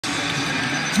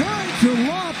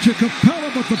to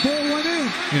Capella, but the ball went in.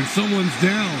 And someone's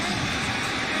down.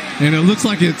 And it looks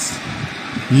like it's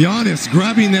Giannis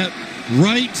grabbing that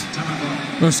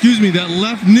that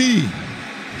left knee.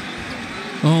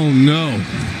 Oh, no.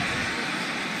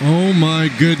 Oh, my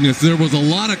goodness. There was a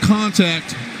lot of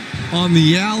contact on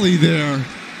the alley there.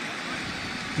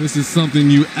 This is something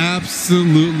you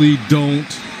absolutely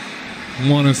don't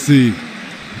want to see.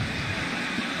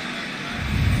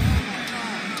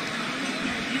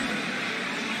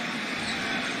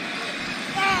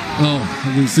 Oh,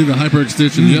 I can see the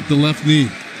hyperextension. Yep, the left knee.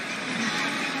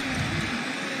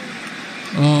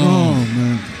 Oh,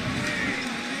 man.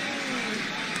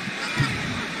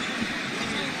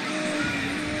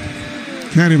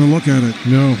 Can't even look at it.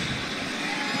 No.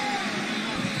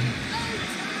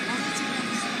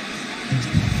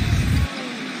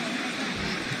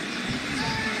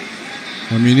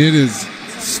 I mean, it is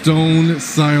stone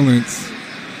silence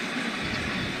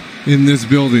in this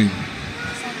building.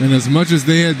 And as much as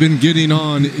they had been getting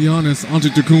on Giannis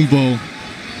Antetokounmpo,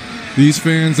 these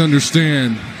fans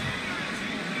understand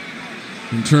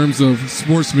in terms of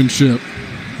sportsmanship,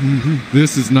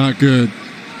 this is not good.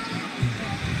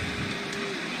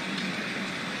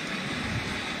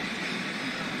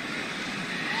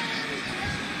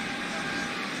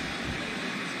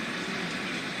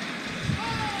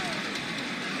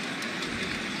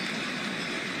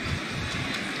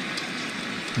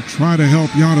 Try to help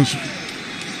Giannis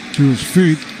to his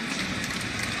feet.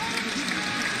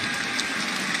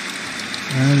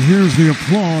 And here's the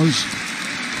applause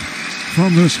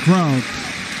from this crowd.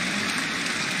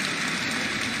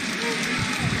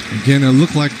 Again, it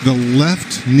looked like the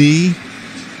left knee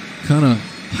kind of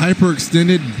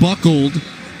hyperextended, buckled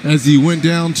as he went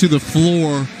down to the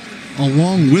floor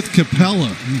along with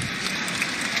Capella.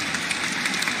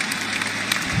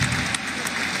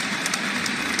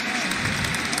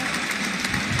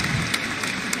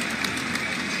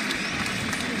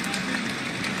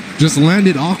 Just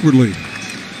landed awkwardly.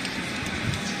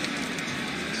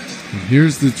 And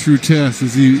here's the true test.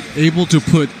 Is he able to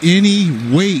put any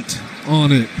weight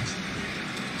on it?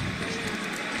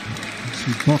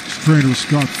 See Bucks trainer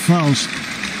Scott Faust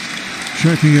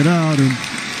checking it out, and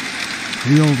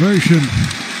the ovation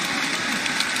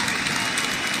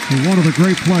for one of the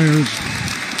great players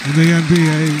in the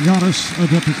NBA, Giannis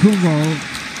Antetokounmpo,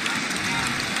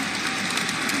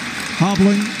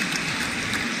 hobbling.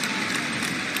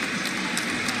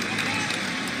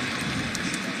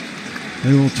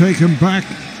 They will take him back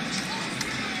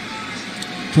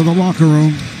to the locker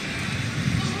room.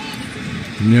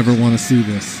 You never want to see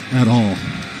this at all.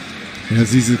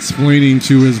 As he's explaining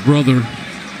to his brother,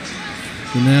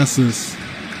 Giannis,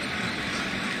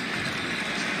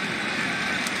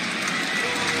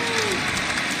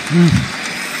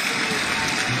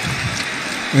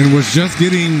 and was just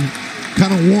getting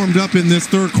kind of warmed up in this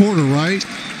third quarter, right?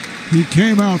 He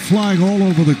came out flying all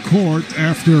over the court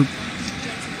after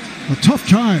a tough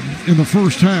time in the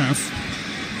first half.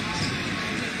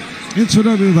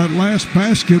 Incidentally, that last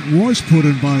basket was put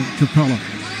in by Capella,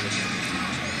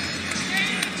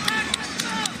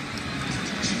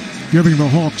 giving the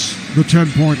Hawks the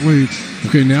 10-point lead.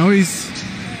 Okay, now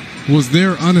was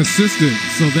there unassisted,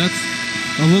 so that's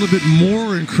a little bit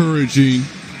more encouraging.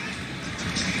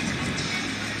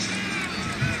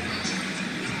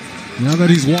 Now that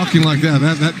he's walking like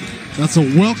that's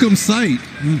a welcome sight.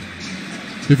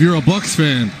 If you're a Bucks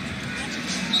fan.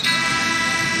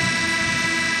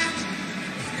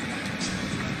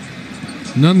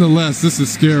 Nonetheless, this is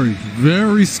scary.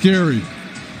 Very scary.